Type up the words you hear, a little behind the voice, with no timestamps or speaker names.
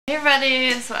Hey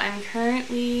everybody, so I'm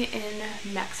currently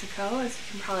in Mexico, as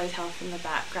you can probably tell from the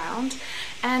background,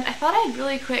 and I thought I'd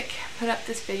really quick put up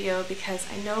this video because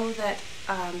I know that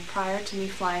prior to me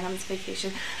flying on this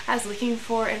vacation, I was looking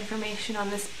for information on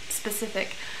this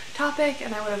specific topic,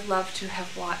 and I would have loved to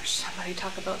have watched somebody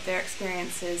talk about their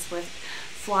experiences with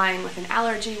flying with an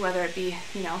allergy, whether it be,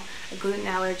 you know, a gluten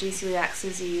allergy, celiac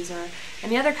disease, or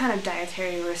any other kind of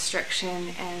dietary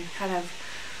restriction, and kind of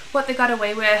what they got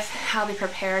away with, how they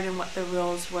prepared, and what the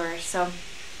rules were. So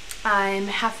I'm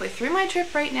halfway through my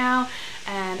trip right now,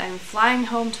 and I'm flying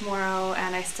home tomorrow,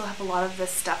 and I still have a lot of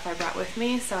this stuff I brought with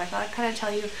me, so I thought I'd kind of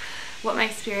tell you what my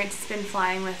experience has been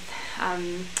flying with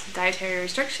dietary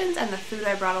restrictions and the food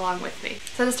I brought along with me.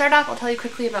 So to start off, I'll tell you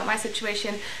quickly about my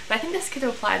situation, but I think this could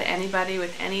apply to anybody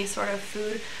with any sort of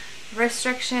food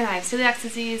restriction. I have celiac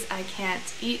disease, I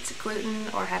can't eat gluten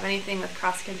or have anything with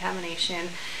cross-contamination.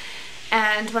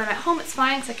 And when I'm at home it's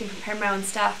fine because I can prepare my own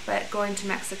stuff, but going to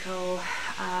Mexico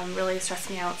really stressed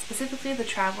me out, specifically the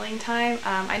traveling time.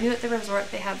 I knew at the resort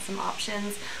they had some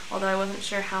options, although I wasn't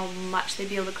sure how much they'd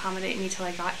be able to accommodate me till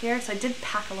I got here, so I did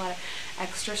pack a lot of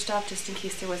extra stuff just in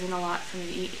case there wasn't a lot for me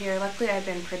to eat here. Luckily I've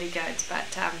been pretty good,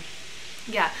 but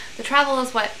yeah, the travel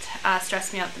is what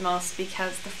stressed me out the most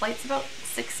because the flight's about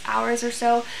 6 hours or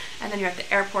so, and then you're at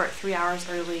the airport 3 hours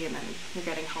early, and then you're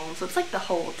getting home, so it's like the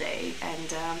whole day, and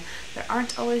there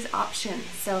aren't always options.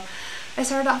 So I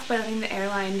started off by letting the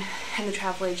airline and the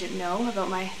travel agent know about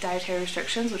my dietary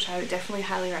restrictions, which I would definitely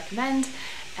highly recommend,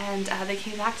 and they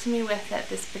came back to me with that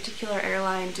this particular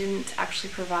airline didn't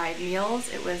actually provide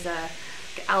meals. It was a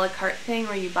la carte thing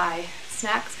where you buy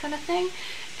snacks kind of thing,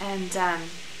 and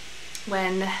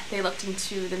when they looked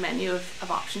into the menu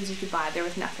of options you could buy, there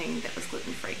was nothing that was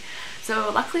gluten-free. So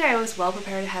luckily I was well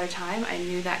prepared ahead of time. I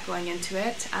knew that going into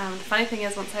it. The funny thing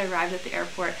is, once I arrived at the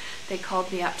airport, they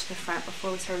called me up to the front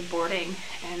before we started boarding,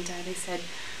 and they said,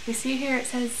 "We see here it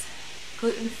says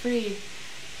gluten-free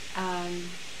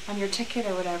on your ticket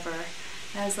or whatever."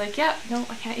 And I was like, "Yep, no,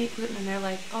 I can't eat gluten." And they're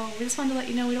like, "Oh, we just wanted to let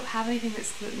you know we don't have anything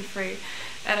that's gluten-free."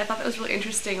 And I thought that was really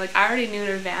interesting. Like, I already knew in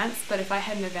advance, but if I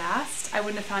hadn't have asked, I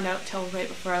wouldn't have found out till right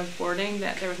before I was boarding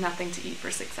that there was nothing to eat for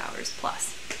 6 hours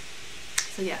plus.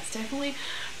 So yes, definitely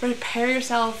prepare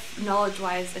yourself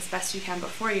knowledge-wise as best you can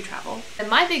before you travel. And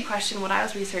my big question, what I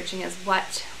was researching, is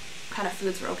what kind of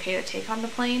foods were okay to take on the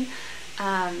plane.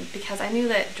 Because I knew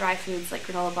that dry foods like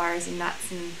granola bars and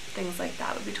nuts and things like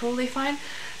that would be totally fine,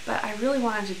 but I really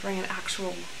wanted to bring an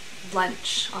actual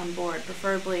lunch on board,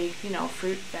 preferably, you know,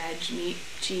 fruit, veg, meat,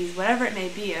 cheese, whatever it may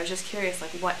be. I was just curious,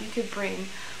 like, what you could bring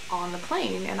on the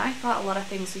plane, and I thought a lot of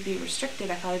things would be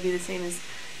restricted. I thought it'd be the same as,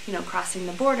 you know, crossing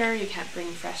the border. You can't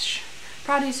bring fresh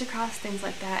produce across, things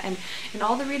like that. And in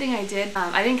all the reading I did,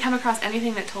 I didn't come across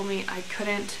anything that told me I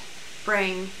couldn't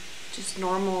bring just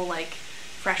normal, like,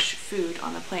 fresh food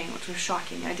on the plane, which was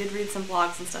shocking. I did read some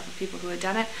blogs and stuff of people who had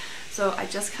done it, so I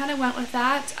just kind of went with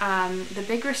that. The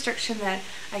big restriction that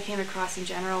I came across in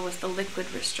general was the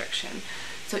liquid restriction.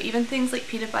 So even things like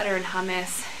peanut butter and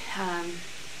hummus,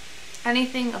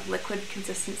 anything of liquid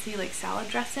consistency like salad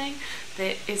dressing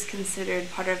that is considered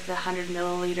part of the 100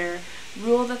 milliliter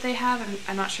rule that they have. And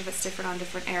I'm not sure if it's different on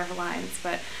different airlines,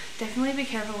 but definitely be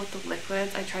careful with the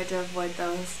liquids. I tried to avoid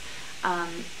those.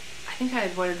 I think I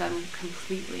avoided them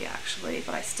completely actually,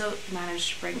 but I still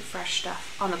managed to bring fresh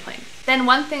stuff on the plane. Then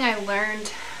one thing I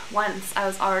learned once I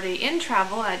was already in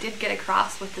travel, and I did get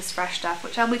across with this fresh stuff,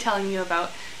 which I'll be telling you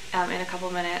about in a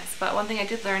couple minutes, but one thing I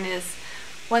did learn is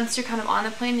once you're kind of on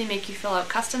the plane, they make you fill out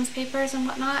customs papers and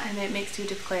whatnot, and it makes you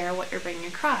declare what you're bringing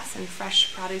across, and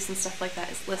fresh produce and stuff like that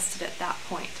is listed at that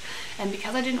point. And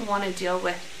because I didn't want to deal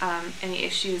with any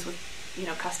issues with, you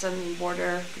know, custom and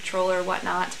border patrol or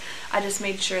whatnot, I just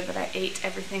made sure that I ate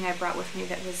everything I brought with me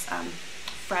that was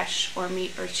fresh, or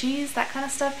meat or cheese, that kind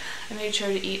of stuff. I made sure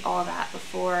to eat all that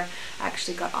before I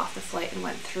actually got off the flight and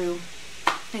went through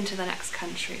into the next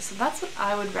country. So that's what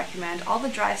I would recommend. All the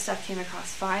dry stuff came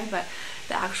across fine, but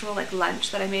the actual like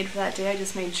lunch that I made for that day, I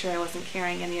just made sure I wasn't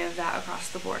carrying any of that across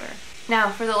the border. Now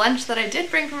for the lunch that I did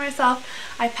bring for myself,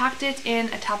 I packed it in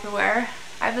a Tupperware.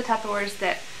 I have the Tupperwares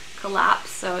that collapse,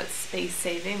 so it's space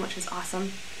saving, which is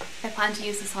awesome. I plan to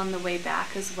use this on the way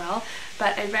back as well,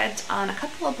 but I read on a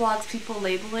couple of blogs people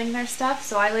labeling their stuff,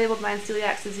 so I labeled mine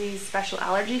celiac disease special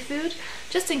allergy food,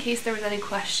 just in case there was any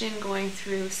question going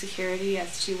through security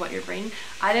as to what you're bringing.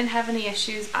 I didn't have any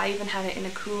issues. I even had it in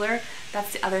a cooler.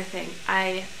 That's the other thing.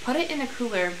 I put it in a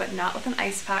cooler, but not with an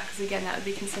ice pack, because again, that would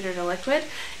be considered a liquid.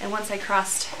 And once I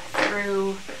crossed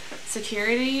through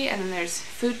security, and then there's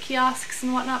food kiosks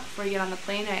and whatnot before you get on the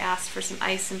plane, I asked for some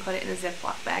ice and put it in a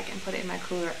Ziploc bag and put it in my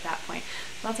cooler at that point.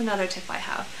 So that's another tip I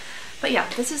have. But yeah,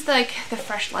 this is like the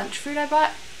fresh lunch food I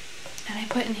bought. And I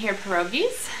put in here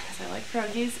pierogies, because I like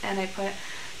pierogies, and I put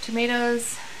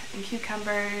tomatoes and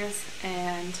cucumbers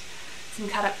and some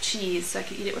cut up cheese so I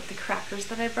could eat it with the crackers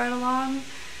that I brought along.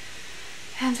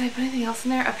 And did I put anything else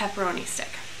in there? A pepperoni stick.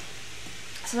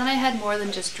 So then I had more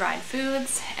than just dried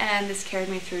foods, and this carried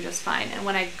me through just fine. And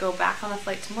when I go back on the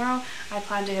flight tomorrow, I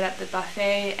plan to hit up the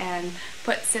buffet and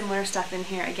put similar stuff in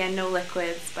here. Again, no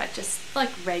liquids, but just like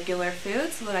regular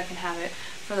food so that I can have it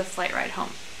for the flight ride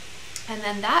home. And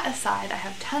then that aside, I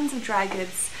have tons of dry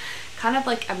goods, kind of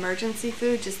like emergency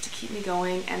food just to keep me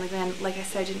going. And again, like I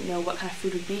said, I didn't know what kind of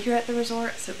food would be here at the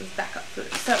resort, so it was backup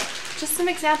food. So just some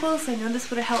examples. I know this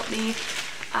would have helped me.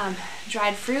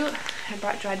 Dried fruit. I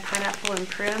brought dried pineapple and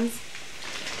prunes.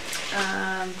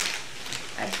 I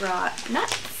brought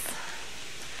nuts.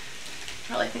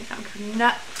 Probably think I'm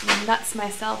nuts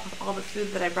myself with all the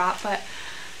food that I brought, but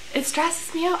it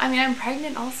stresses me out. I mean, I'm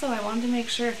pregnant also. I wanted to make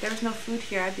sure if there was no food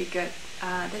here, I'd be good.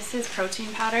 This is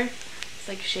protein powder. It's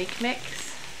like shake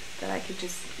mix that I could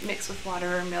just mix with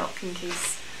water or milk in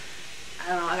case, I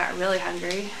don't know, I got really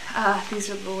hungry. These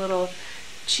are the little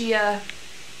chia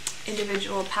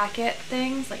individual packet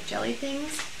things, like jelly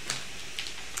things.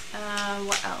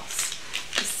 What else?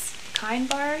 Just Kind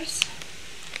bars.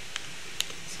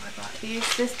 So I bought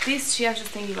these chia, I was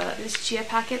just thinking about it. These chia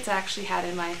packets I actually had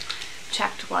in my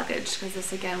checked luggage because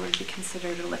this again would be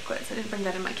considered a liquid, so I didn't bring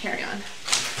that in my carry-on.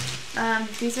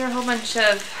 These are a whole bunch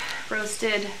of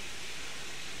roasted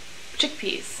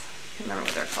chickpeas. I can't remember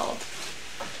what they're called.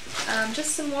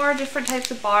 Just some more different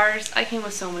types of bars. I came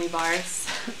with so many bars.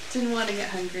 Didn't want to get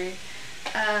hungry.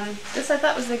 This I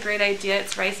thought was a great idea.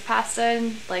 It's rice pasta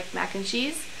and like mac and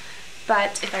cheese.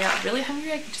 But if I got really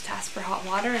hungry, I could just ask for hot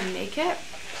water and make it.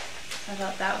 I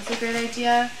thought that was a great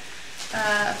idea.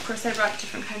 Of course, I brought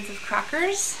different kinds of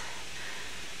crackers.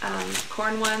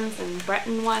 Corn ones and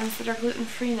Breton ones that are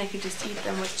gluten-free, and I could just eat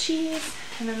them with cheese.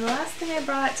 And then the last thing I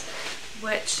brought,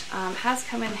 which has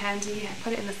come in handy, I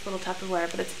put it in this little Tupperware,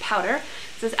 but it's powder.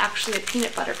 This is actually a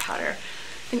peanut butter powder.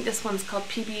 I think this one's called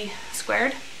PB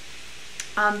squared.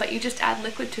 But you just add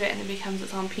liquid to it and it becomes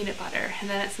its own peanut butter. And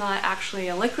then it's not actually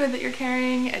a liquid that you're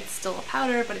carrying, it's still a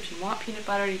powder, but if you want peanut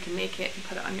butter, you can make it and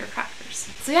put it on your crackers.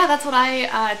 So yeah, that's what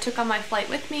I took on my flight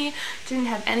with me. Didn't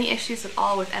have any issues at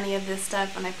all with any of this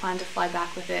stuff, and I plan to fly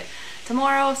back with it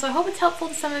tomorrow. So I hope it's helpful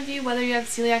to some of you, whether you have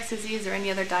celiac disease or any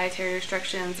other dietary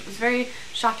restrictions. It was very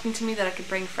shocking to me that I could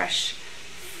bring fresh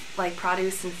like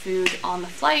produce and food on the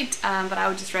flight, but I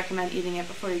would just recommend eating it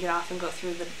before you get off and go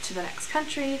through to the next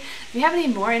country. If you have any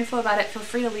more info about it, feel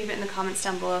free to leave it in the comments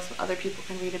down below so other people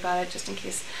can read about it, just in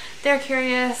case they're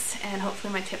curious, and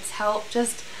hopefully my tips help.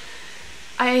 Just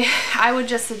I would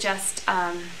just suggest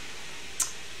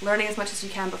learning as much as you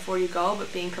can before you go,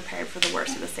 but being prepared for the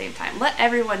worst at the same time. Let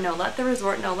everyone know, let the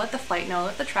resort know, let the flight know,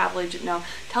 let the travel agent know,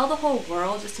 tell the whole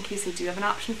world just in case they do have an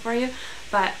option for you,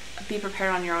 but be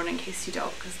prepared on your own in case you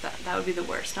don't, because that would be the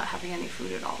worst, not having any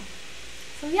food at all.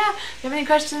 So yeah, if you have any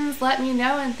questions, let me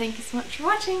know, and thank you so much for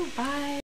watching. Bye!